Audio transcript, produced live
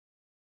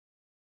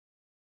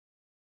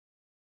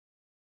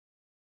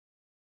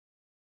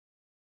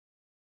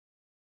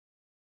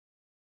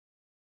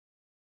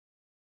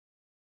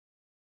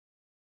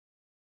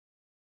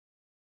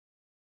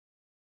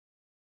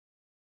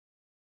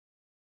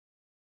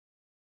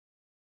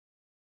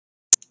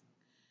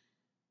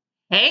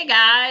Hey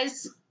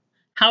guys,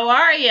 how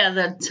are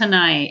you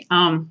tonight?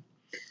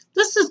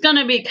 This is going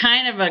to be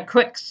kind of a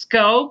quick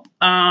scope.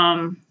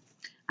 I'm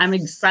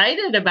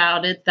excited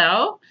about it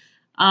though.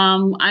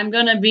 I'm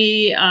going to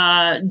be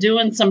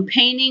doing some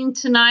painting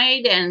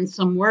tonight and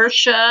some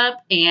worship,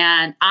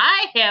 and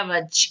I have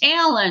a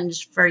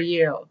challenge for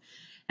you.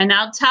 And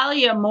I'll tell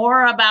you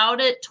more about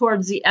it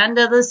towards the end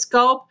of the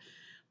scope.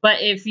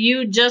 But if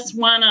you just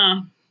want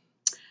to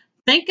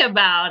think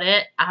about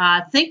it.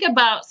 Think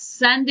about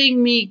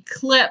sending me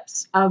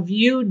clips of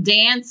you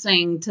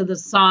dancing to the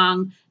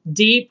song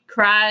Deep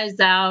Cries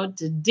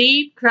Out,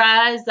 Deep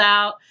Cries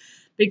Out,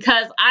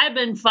 because I've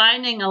been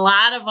finding a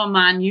lot of them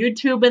on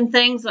YouTube and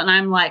things, and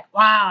I'm like,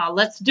 wow,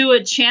 let's do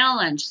a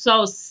challenge.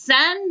 So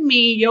send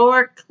me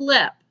your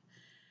clip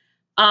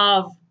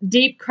of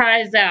Deep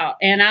Cries Out,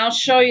 and I'll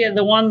show you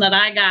the one that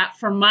I got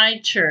from my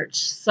church.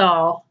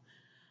 So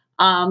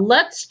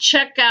let's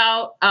check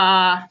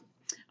out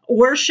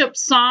worship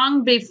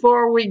song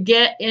before we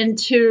get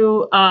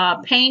into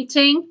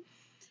painting.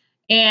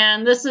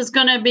 And this is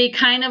going to be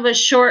kind of a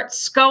short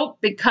scope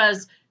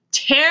because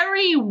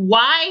Terry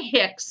Y.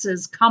 Hicks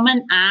is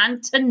coming on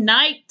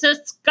tonight to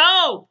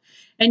scope.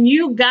 And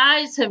you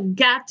guys have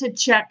got to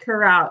check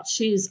her out.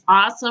 She's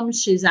awesome.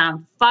 She's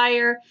on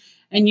fire.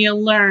 And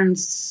you'll learn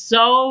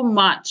so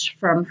much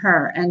from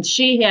her. And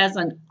she has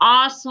an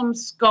awesome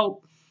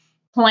scope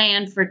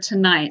planned for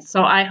tonight.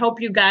 So I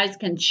hope you guys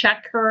can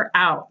check her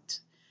out.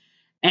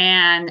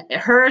 And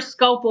her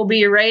scope will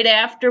be right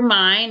after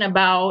mine,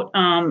 about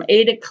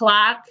 8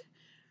 o'clock.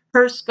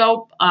 Her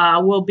scope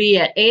will be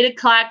at 8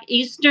 o'clock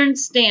Eastern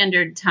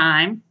Standard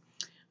Time.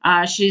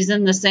 She's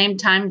in the same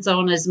time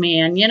zone as me.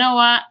 And you know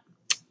what?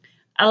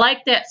 I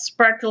like that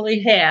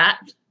sparkly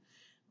hat,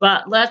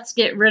 but let's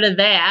get rid of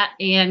that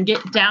and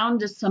get down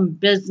to some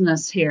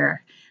business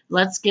here.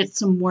 Let's get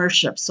some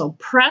worship. So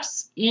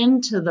press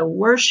into the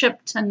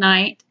worship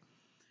tonight.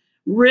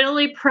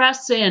 Really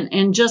press in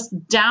and just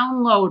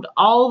download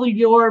all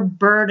your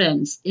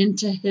burdens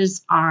into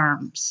his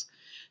arms.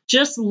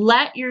 Just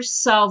let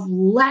yourself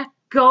let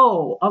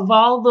go of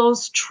all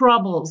those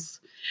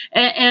troubles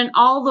and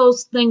all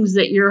those things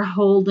that you're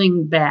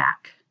holding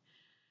back.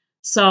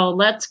 So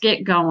let's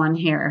get going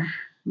here.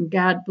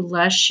 God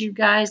bless you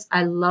guys.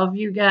 I love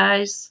you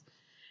guys.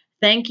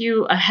 Thank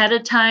you ahead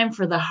of time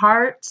for the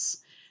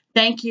hearts.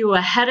 Thank you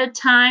ahead of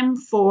time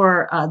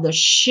for the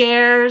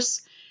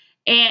shares.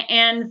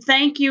 And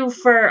thank you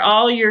for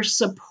all your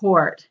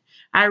support.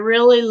 I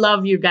really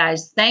love you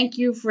guys. Thank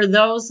you for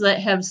those that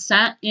have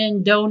sent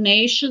in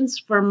donations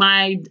for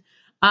my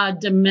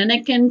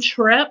Dominican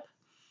trip.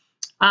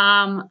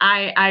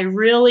 I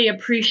really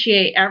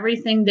appreciate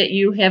everything that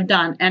you have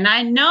done. And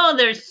I know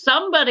there's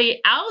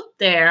somebody out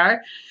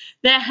there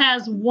that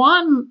has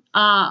one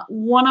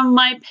of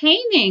my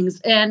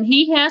paintings, and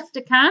he has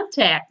to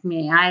contact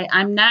me.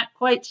 I'm not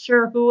quite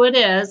sure who it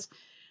is,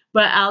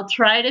 but I'll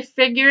try to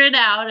figure it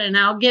out, and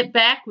I'll get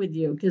back with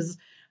you, because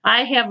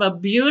I have a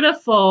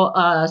beautiful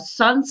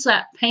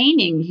sunset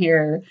painting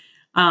here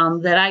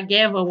that I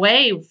gave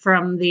away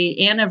from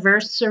the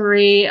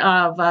anniversary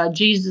of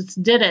Jesus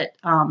Did It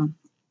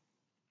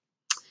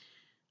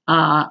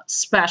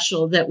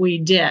special that we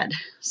did.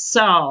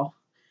 So,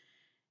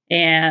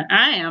 and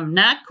I am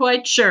not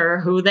quite sure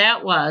who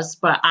that was,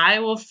 but I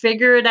will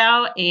figure it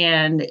out.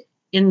 And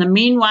in the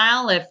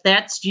meanwhile, if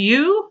that's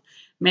you,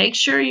 make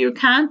sure you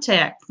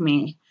contact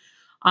me.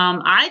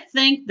 I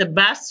think the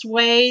best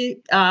way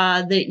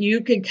that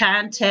you could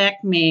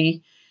contact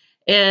me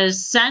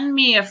is send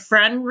me a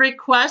friend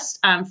request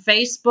on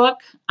Facebook.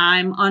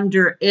 I'm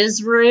under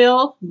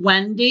Israel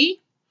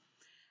Wendy.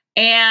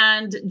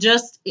 And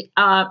just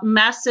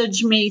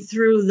message me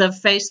through the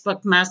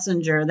Facebook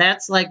Messenger.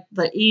 That's like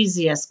the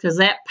easiest, because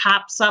that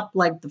pops up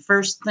like the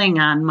first thing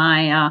on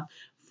my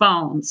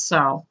phone.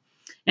 So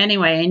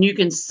anyway, and you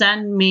can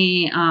send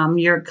me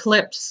your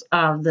clips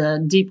of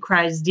the Deep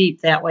Cries Deep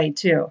that way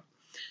too.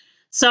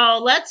 So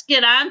let's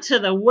get on to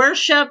the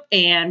worship,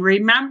 and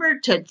remember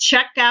to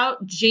check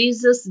out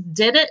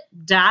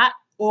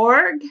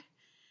JesusDidIt.org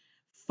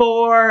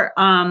for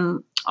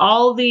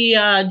all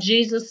the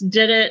Jesus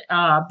Did It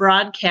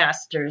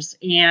broadcasters.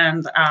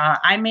 And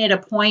I made a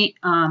point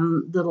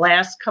the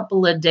last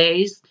couple of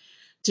days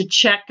to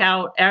check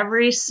out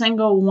every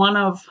single one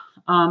of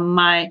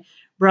my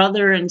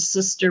brother and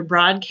sister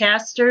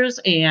broadcasters,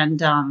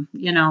 and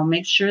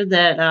make sure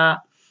that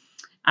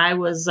I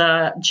was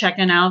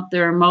checking out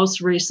their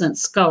most recent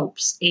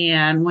scopes.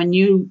 And when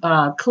you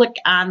click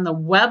on the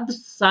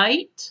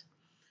website,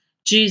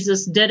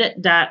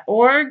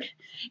 JesusDidIt.org,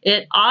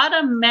 it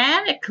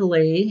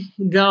automatically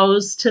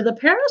goes to the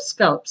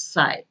Periscope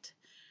site.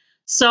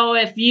 So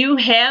if you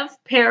have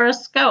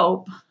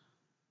Periscope,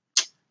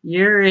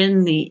 you're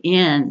in the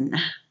in.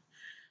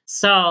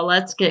 So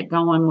let's get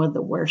going with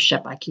the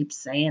worship. I keep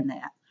saying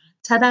that.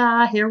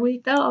 Ta-da, here we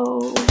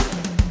go.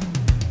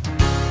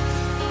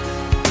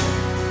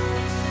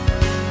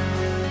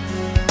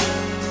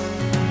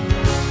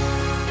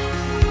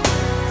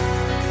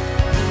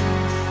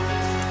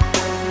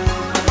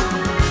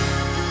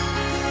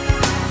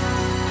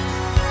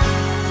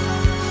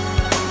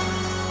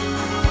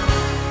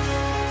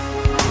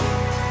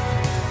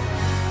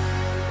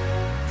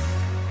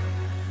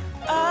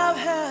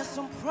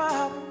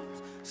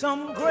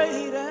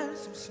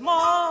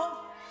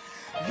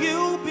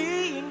 You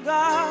being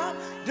God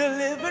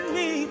delivered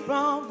me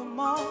from the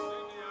mob.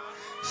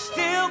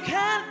 Still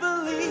can't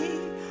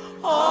believe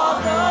all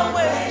the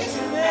ways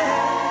you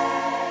made.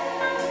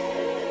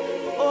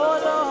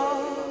 Oh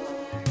Lord,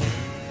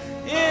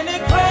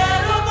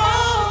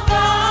 incredible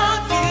God,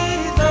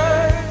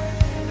 Jesus,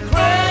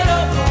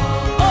 incredible.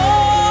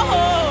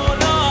 Oh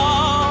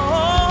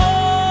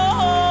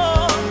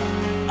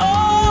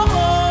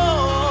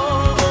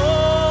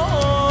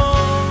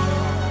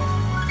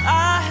Lord,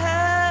 I've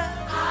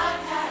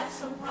had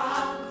some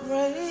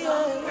problems,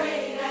 some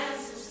great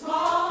and some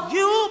small.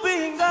 You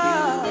being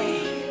God,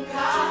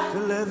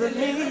 delivered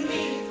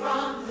me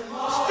from them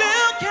all.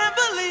 Still can't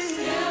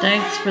believe.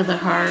 Thanks for the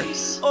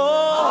hearts.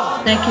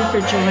 Oh, Thank you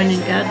for joining.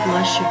 God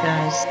bless you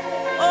guys.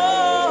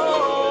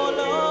 oh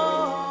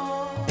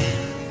Lord,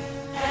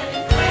 an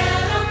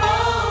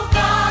incredible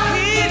God.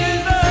 He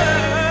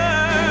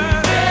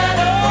deserves.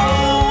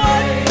 Oh,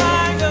 what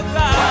kind of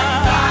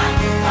God?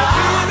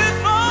 Do this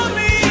for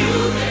me.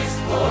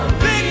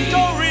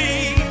 Victory,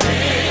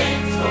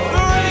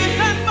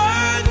 grace and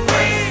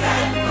mercy.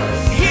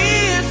 He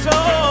is so.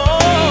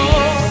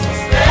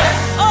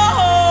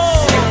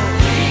 Oh,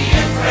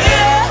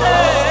 yeah.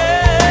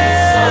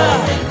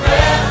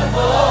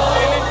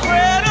 An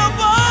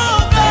incredible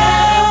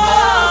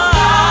God.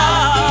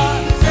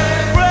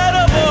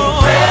 Incredible.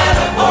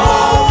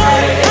 Oh,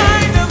 what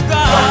kind of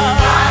God?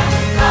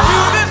 Do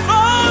this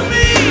for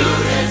me.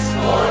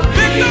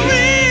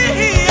 Victory,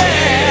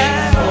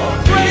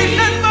 yeah. Grace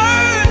and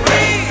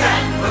mercy.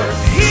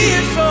 He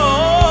is so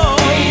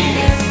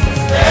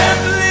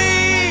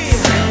heavenly.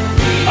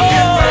 Oh,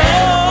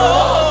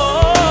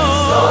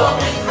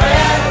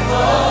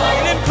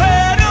 an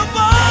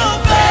incredible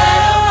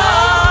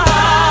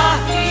God.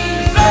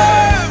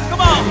 Deserves,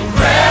 come on.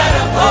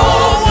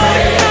 Oh,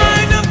 what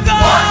kind of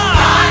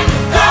God?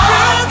 Do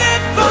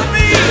this for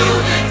me.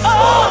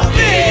 Oh,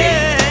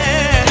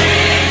 yeah.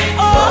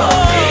 Oh,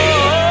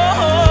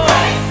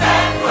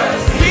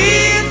 He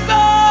is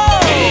so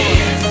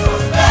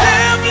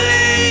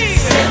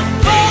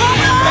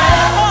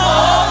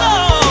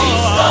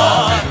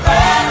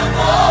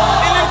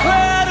an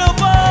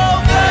incredible God.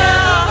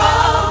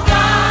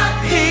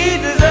 He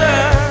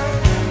deserves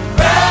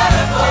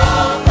incredible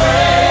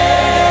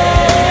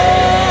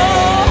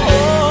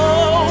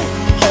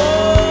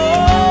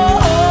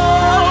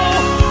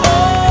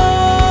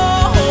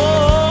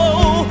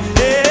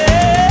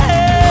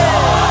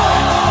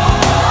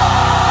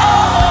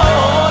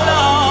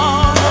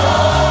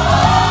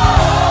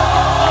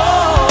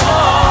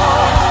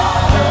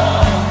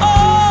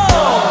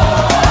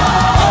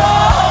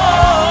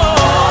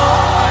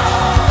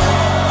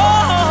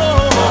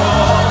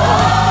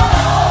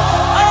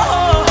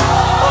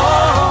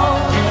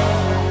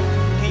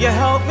Can you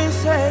help me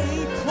say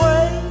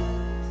praise?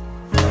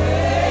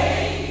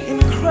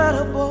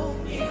 Incredible.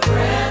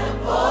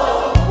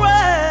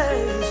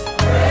 Praise.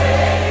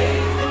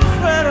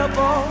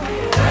 Incredible.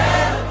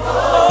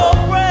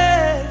 Oh,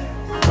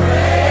 praise.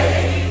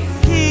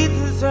 He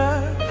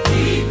deserves.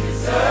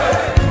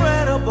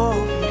 Incredible.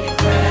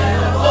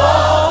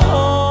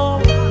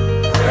 Oh,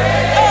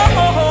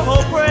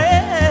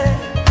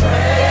 praise.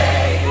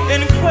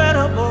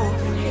 Incredible.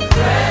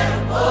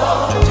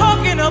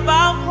 Talking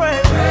about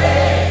praise.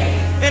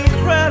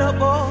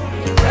 Incredible.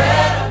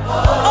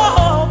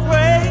 Oh,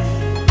 praise.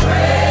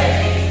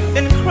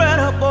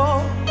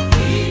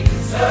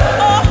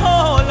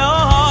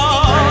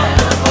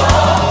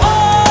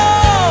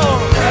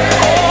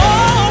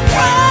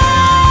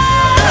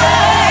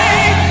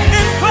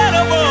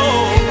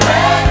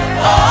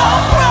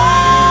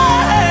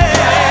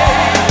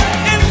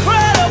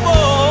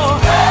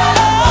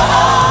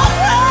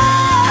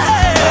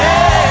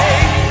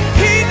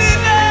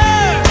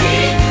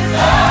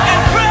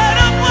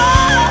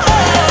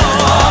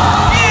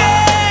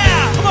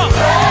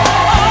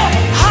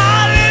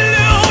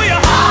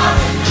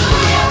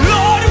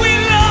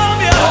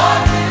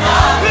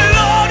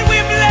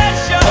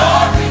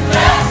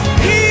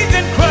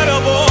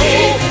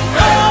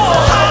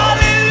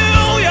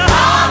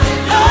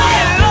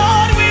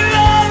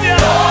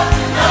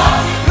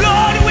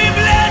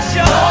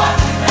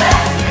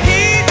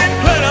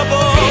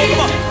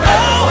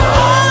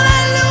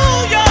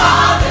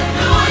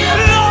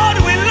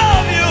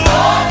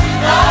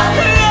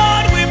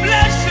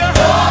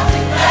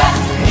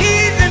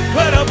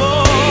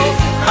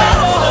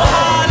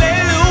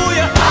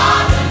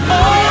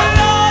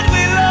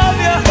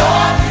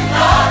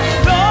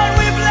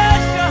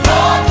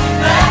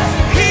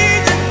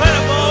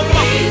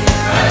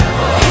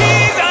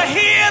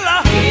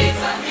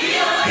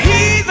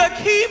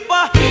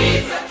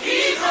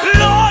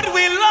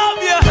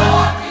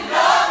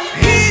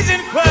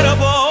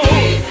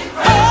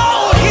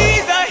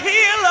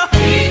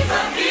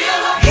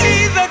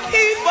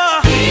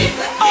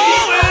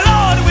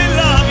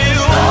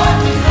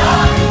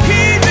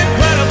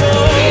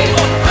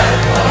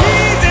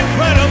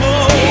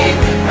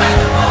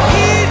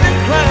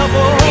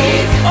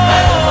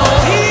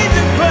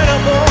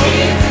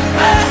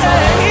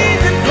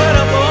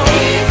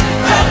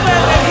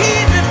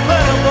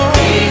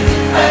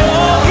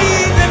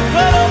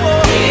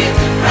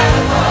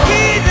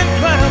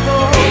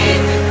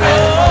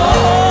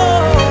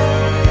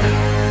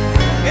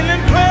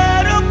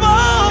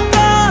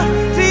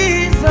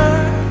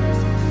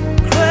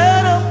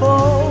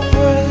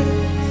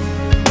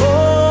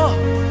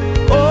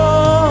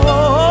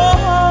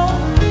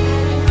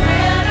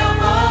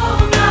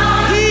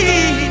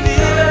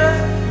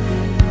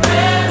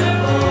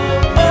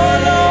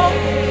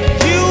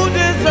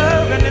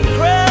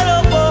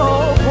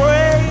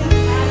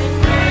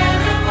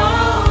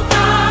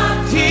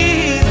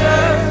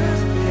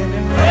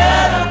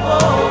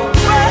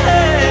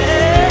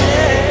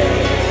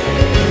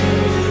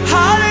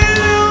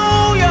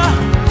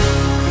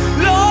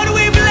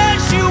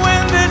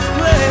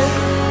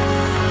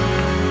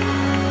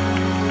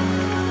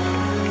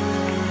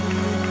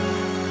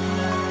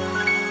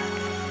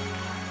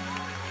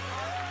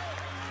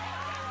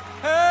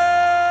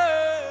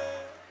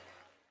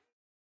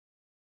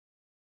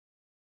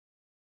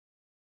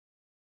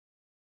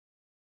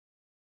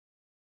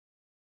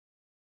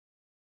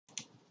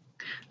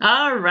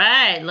 All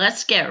right,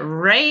 let's get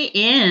right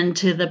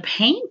into the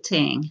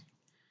painting.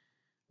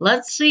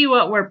 Let's see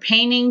what we're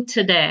painting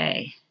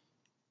today.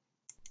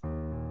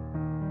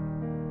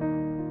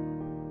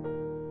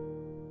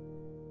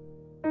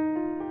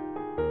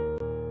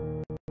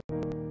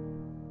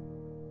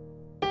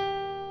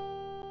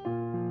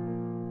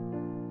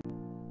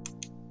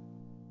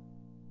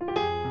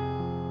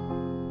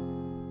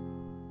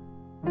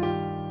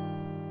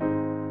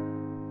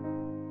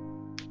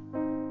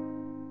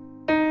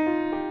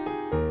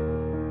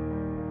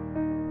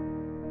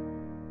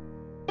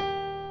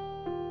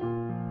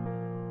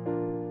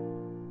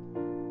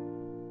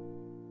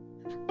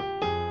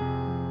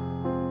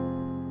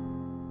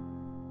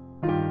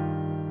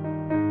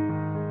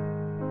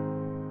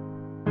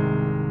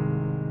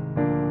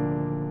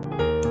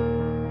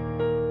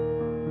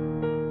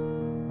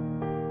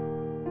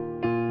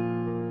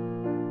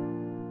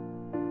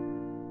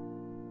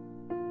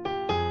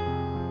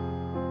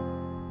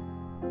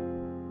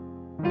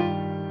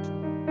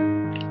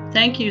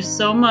 Thank you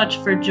so much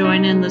for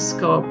joining the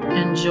scope.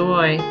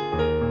 Enjoy.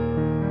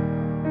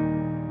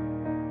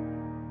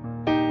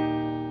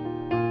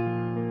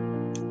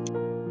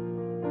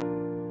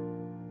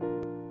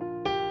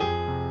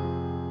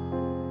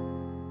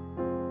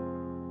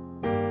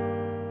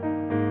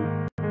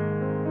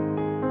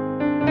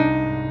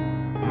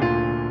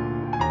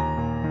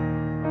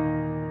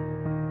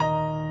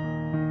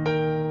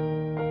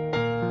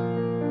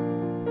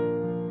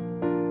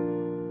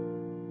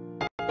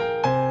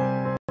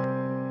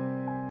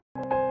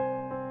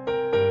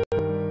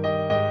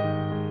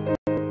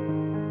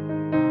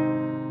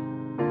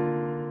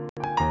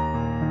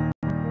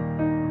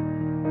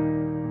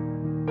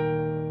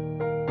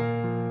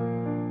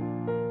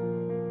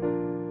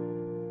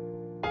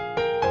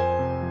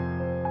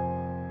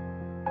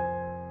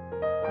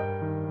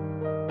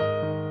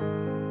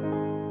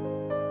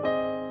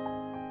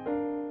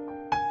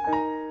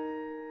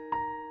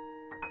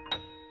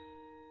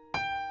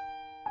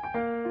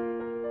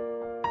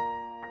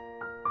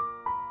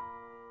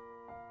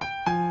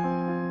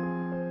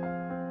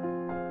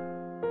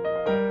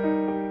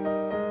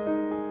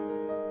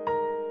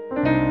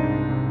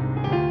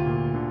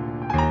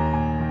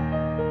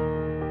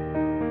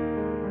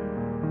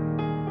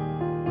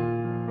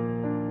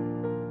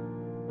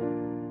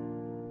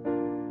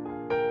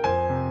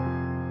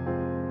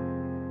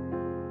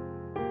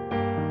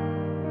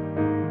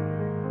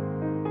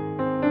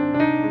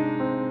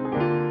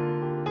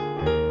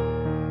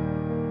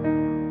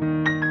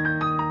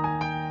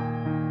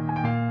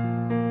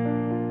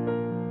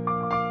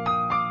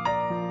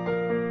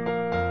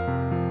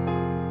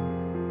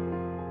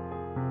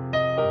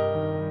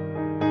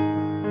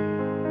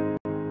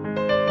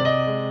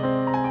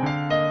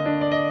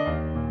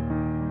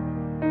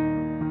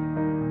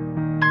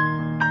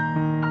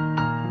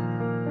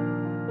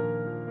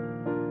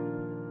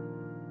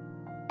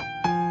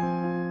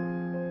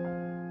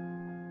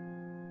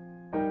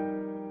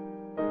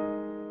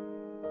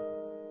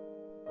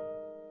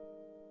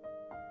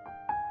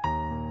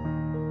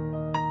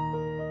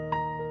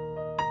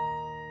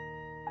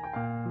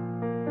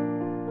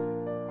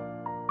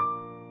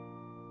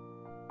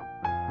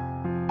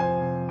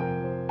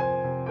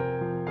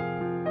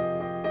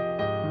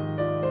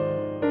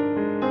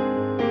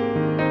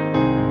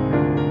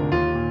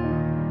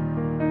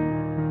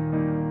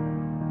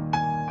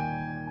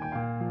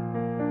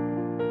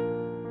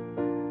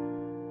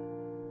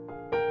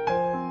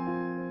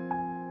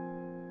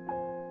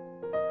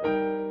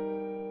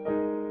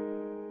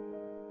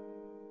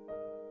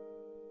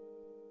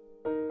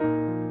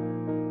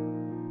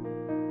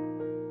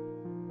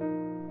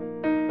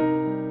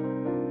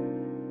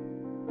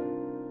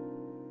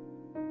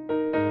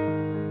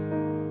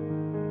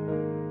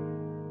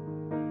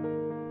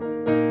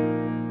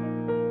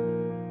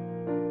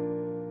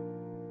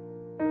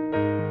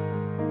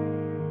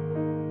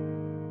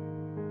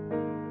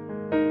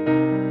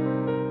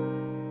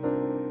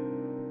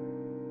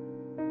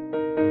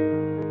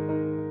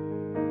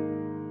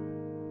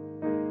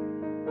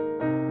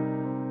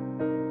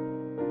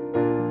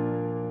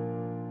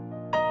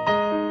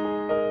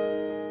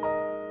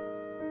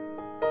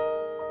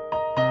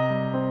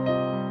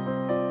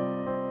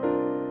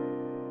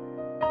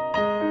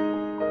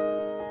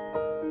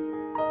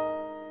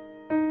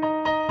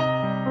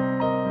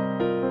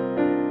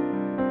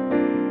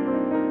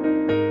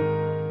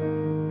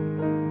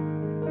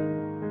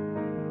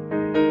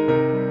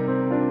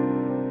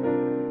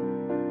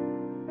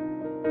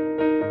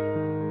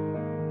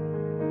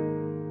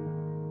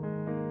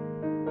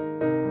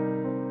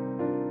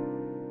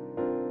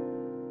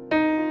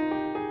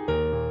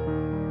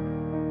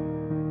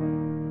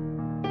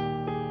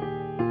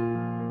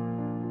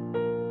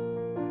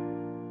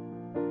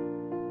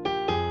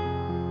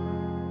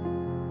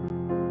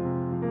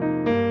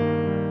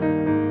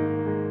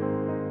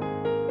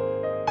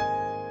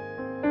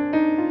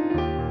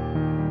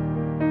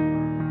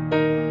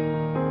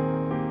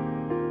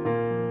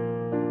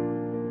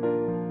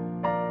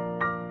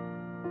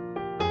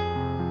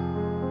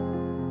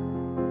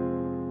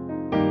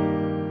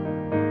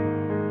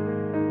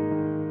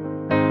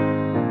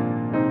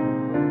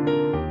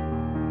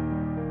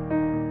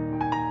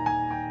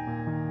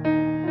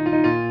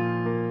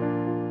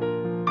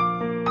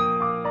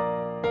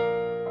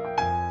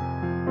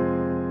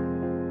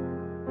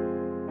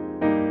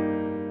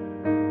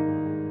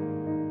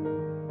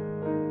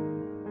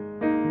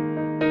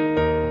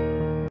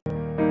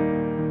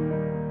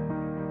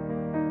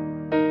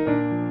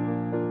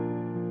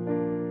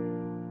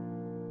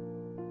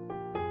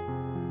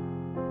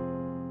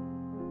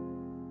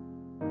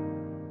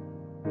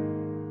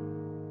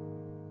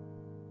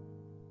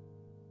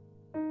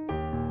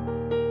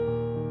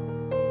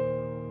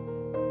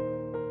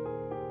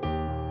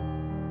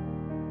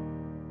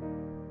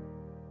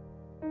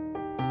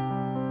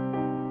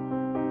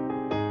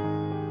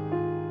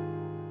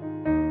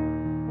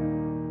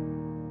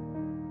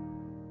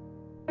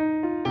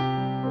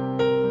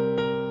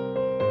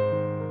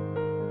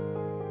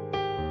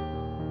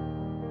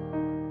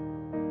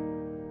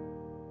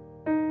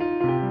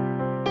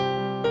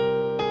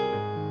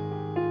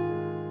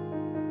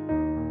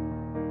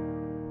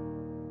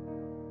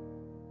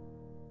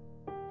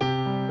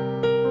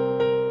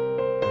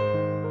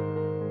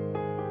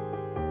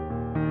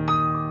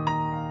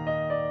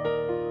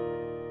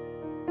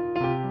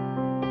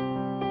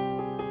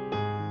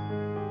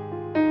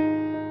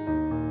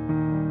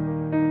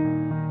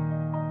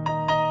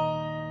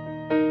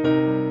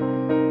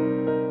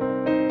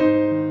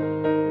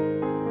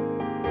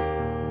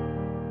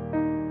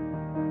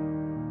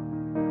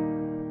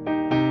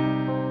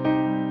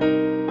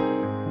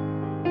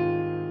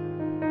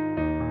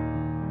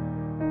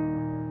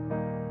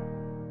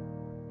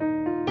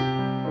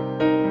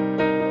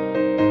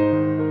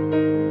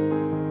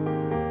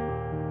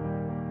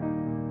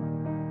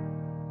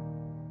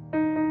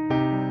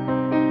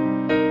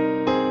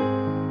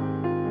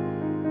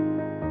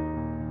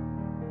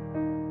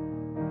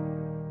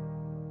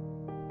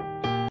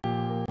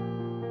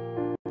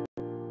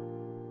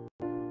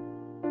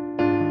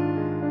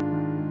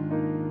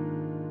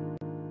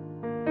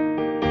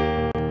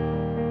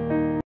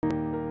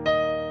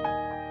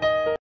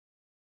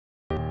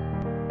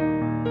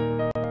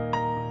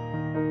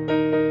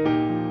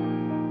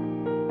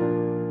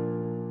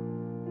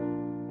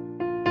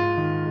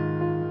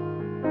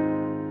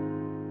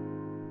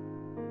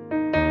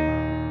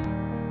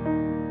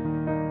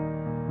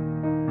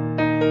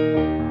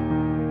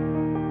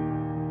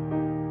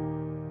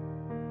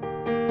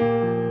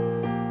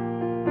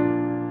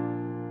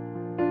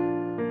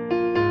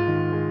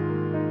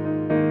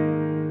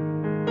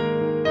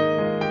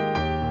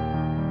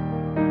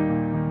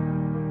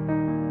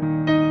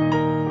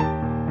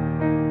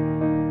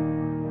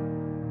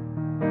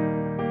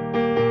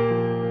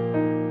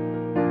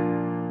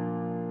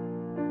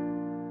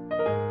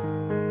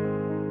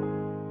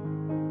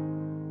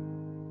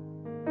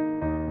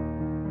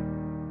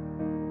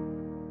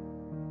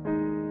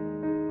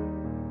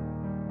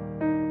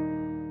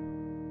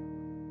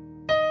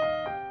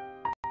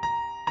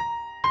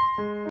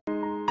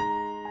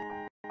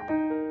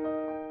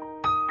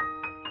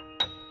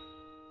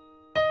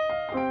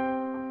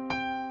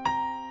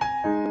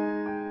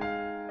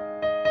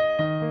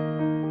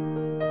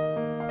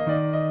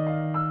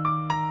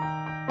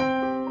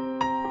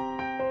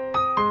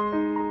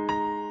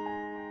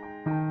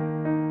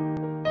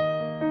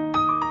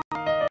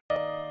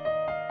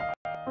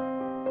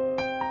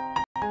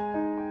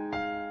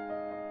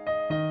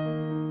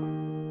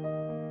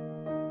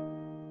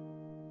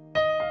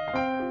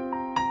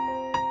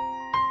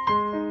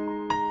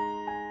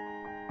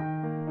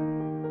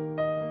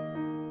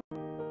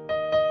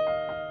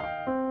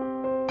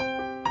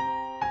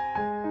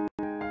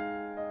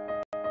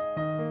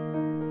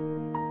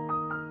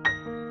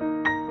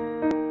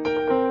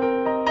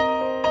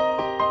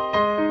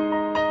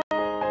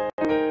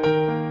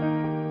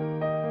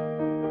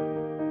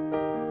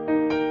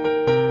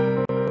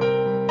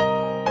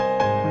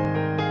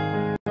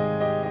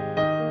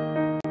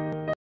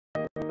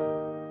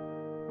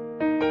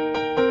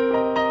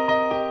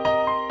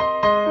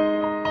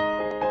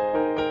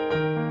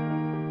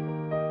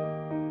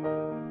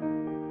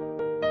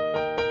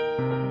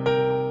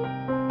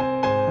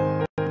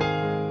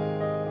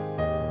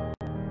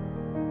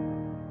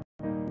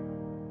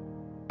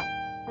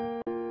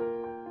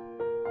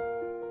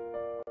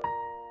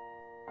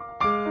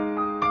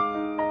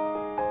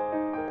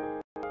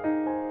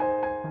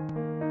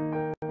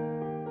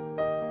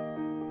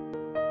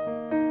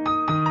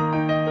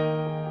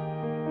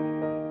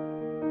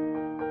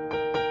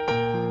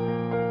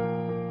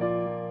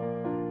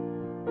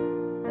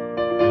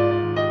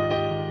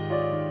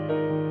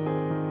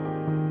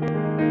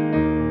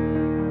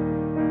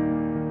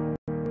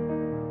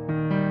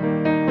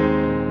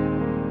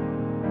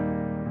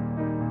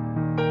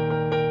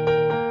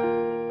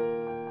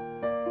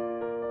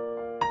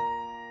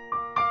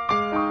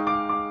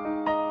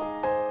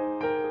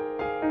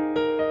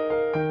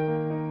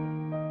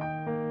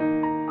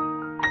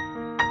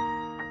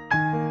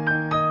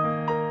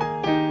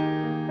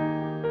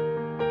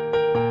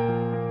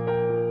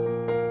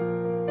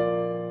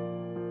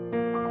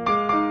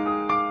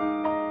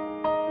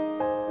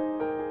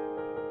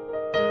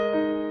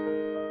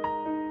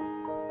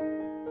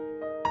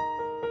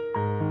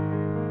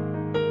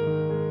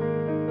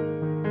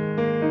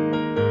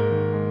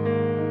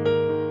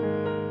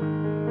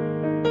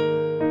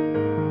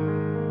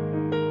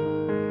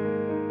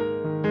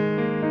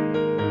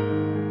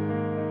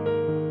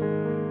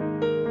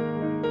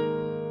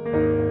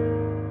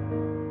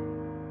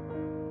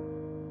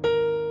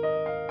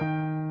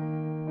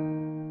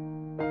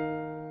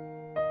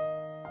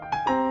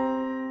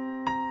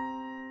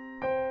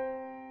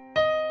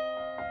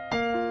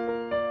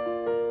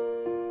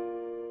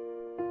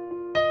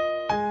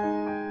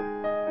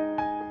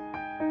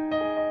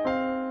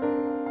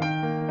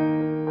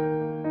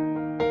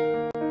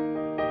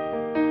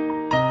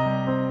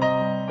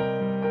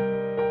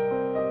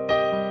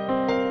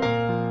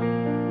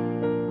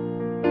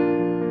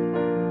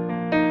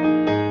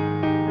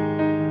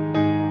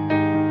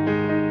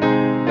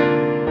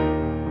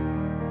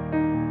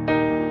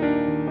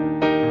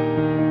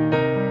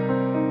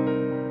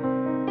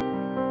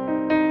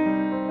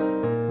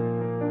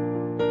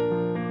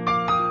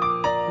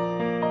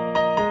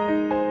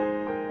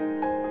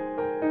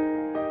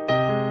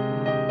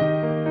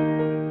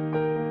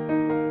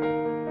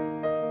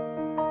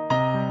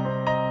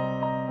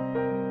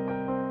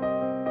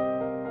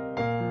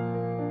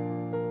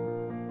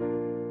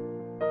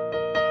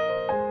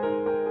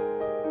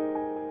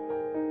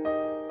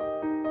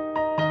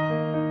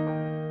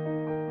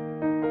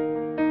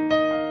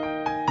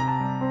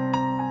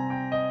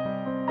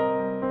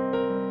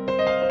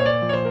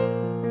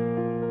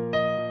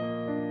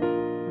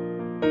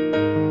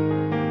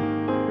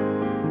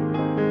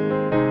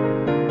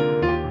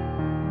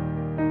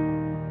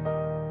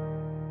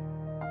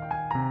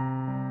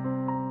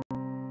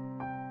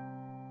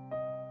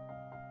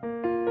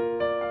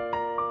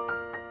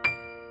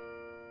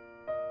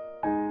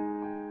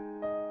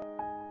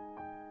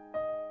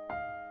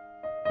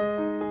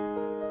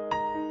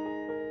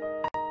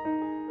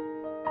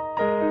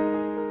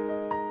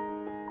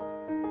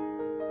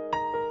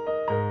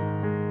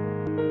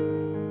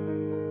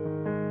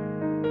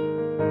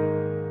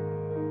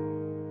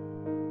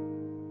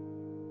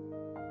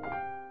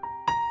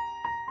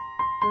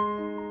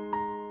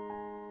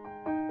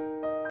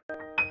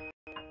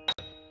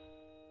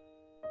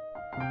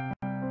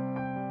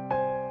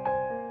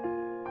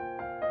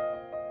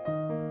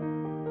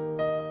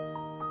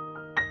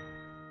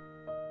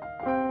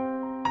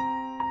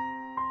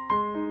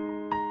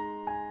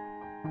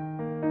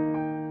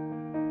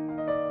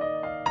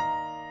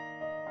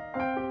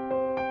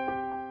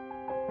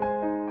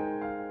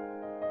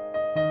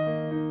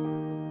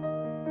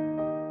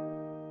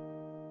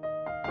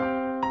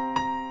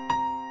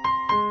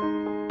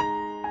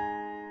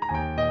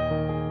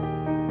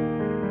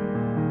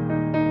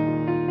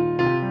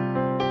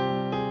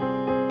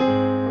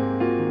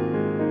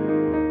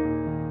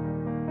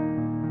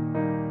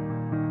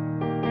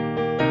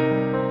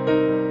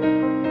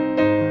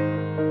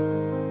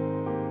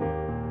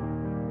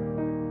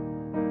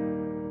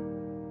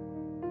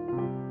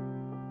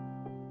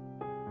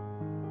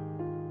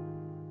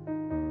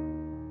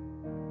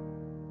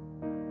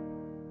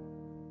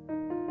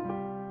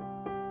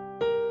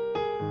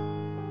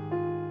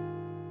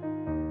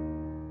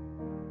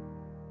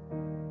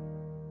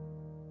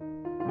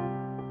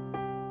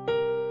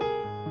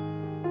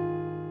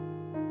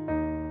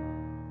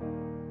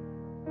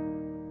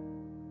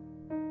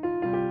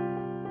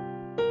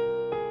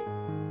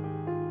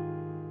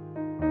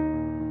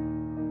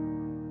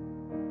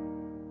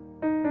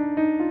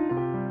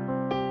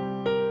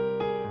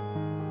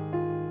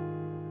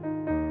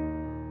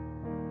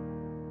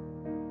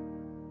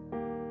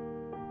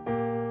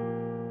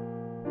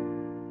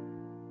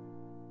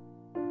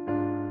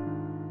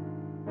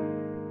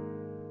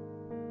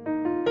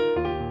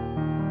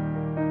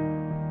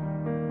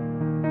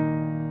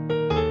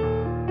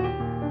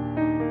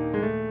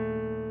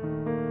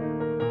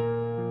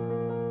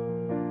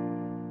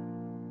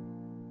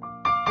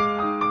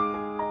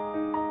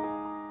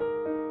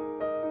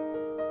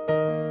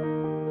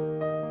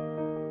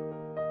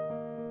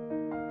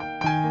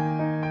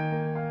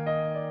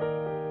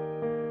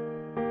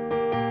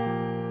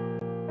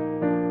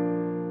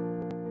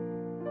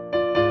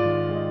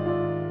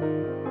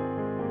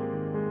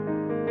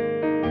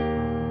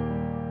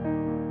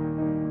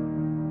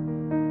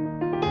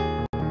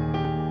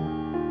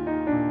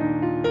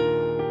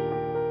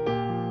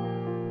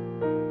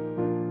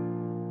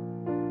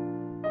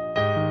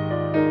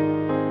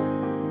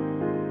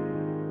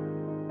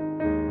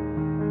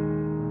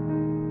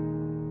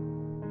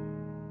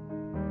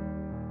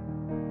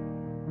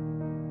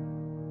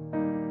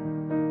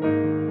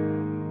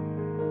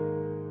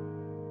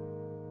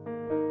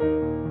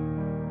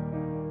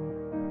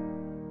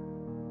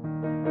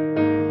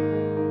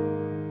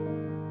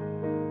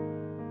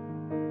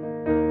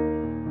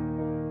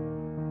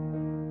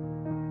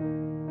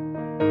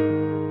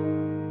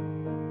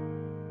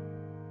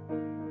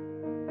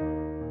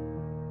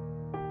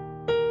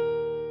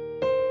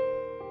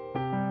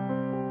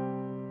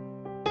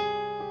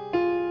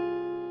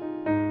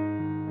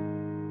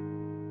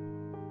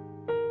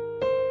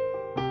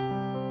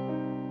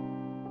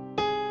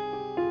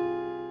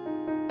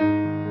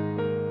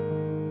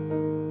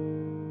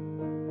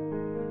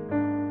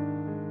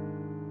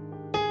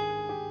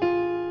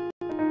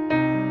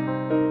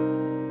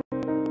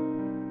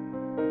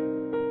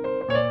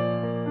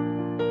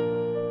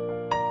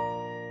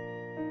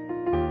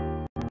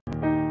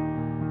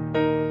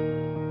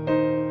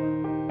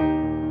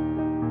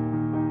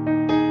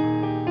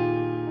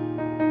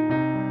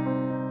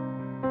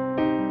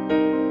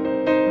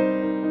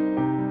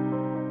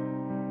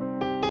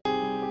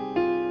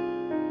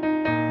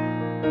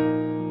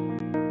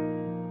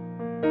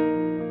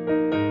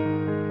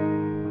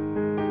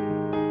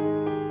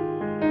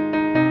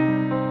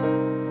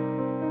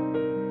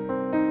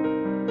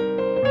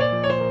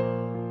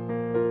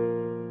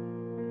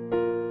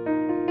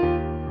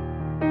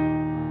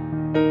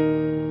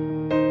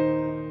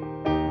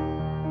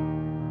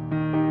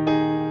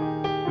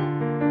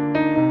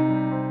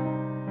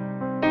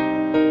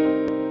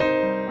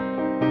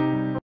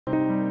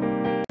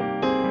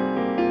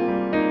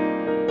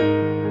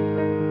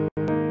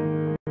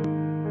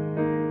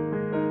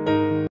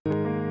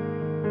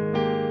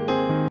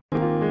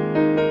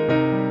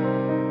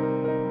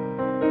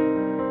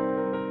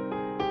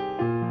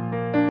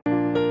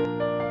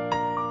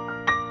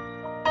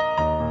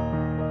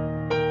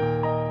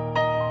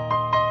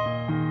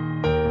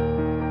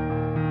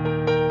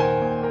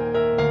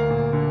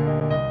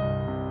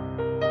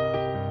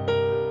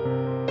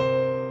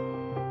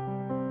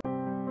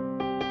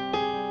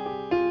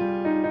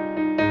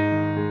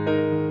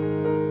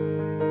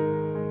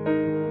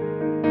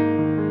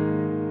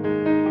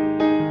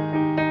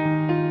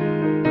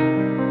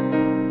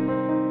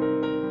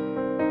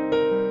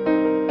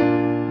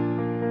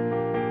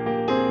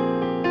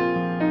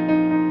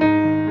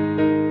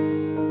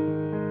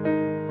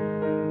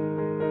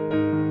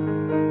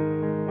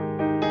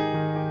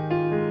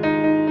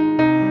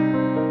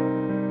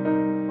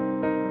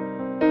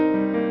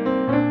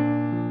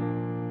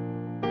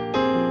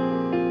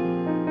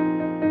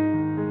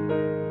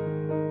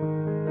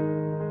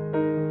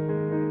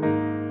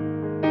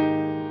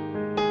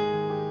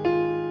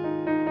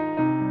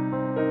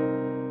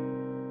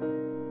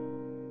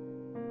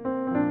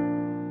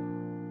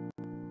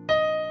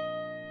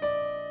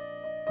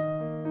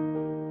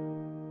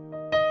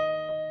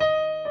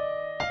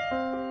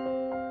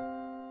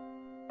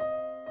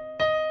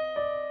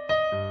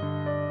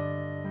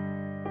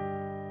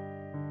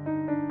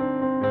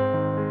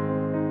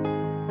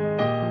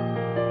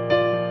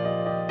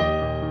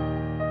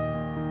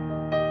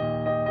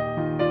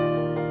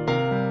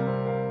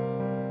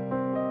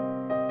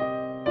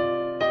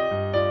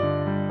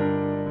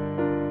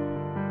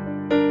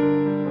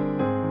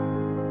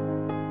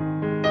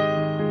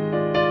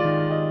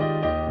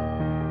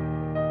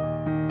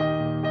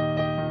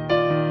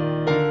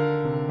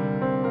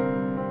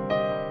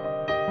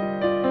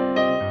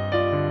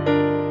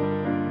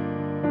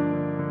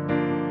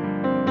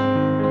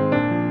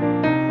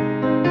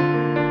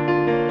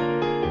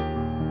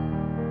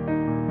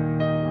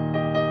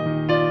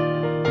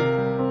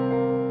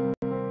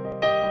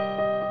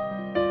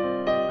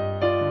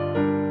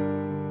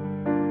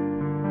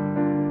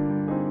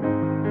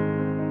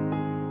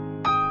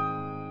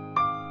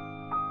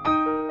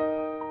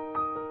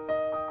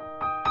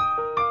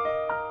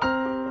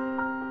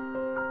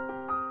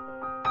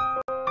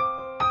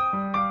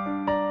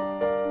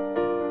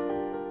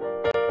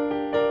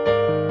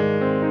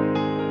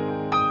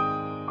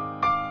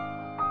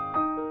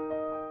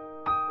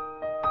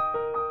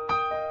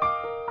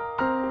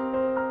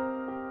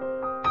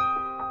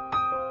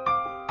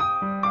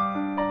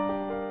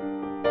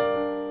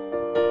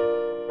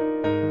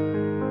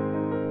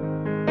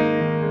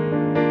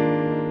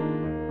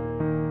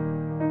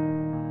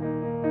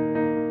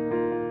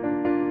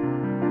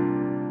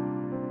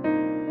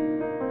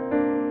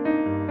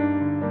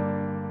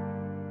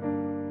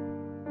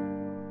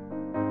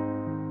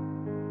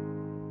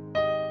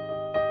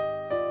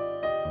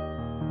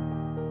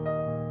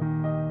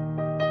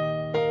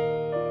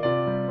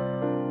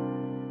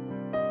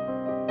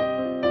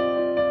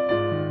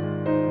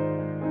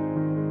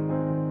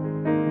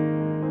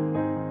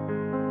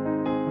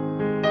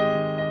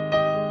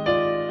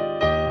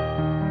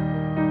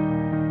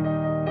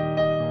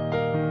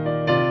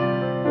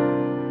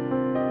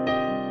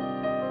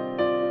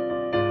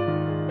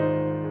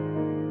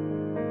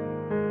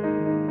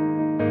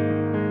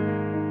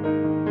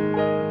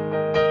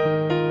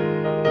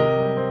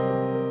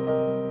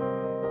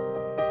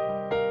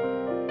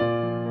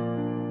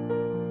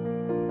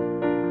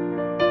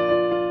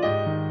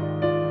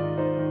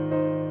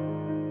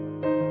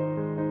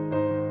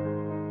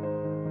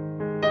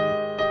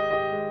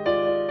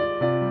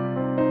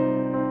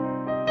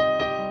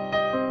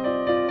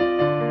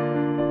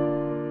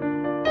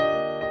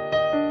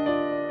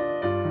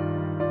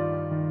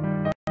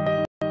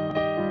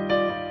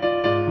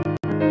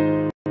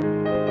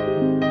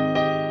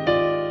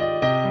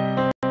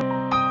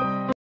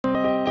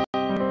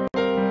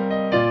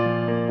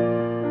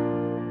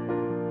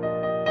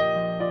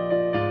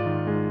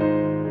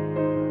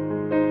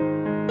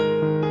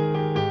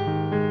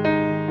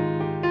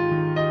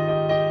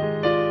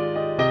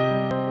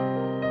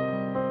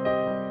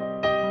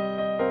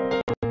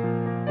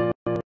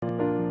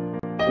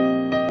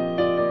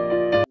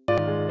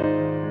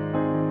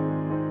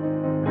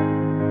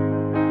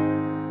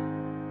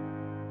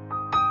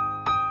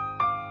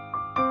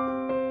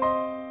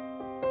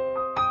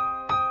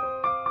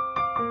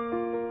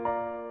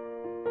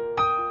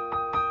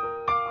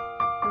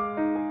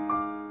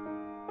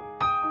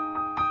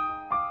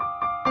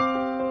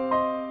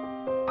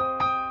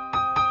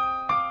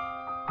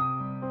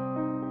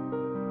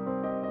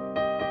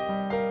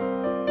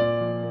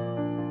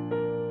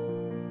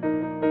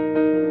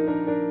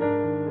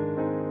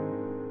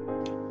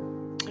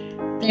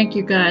 Thank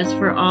you guys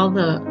for all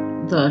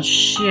the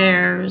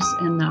shares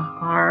and the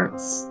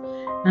hearts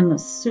and the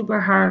super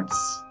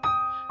hearts.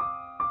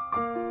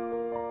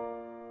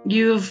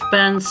 You've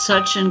been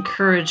such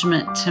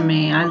encouragement to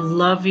me. I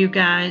love you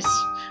guys.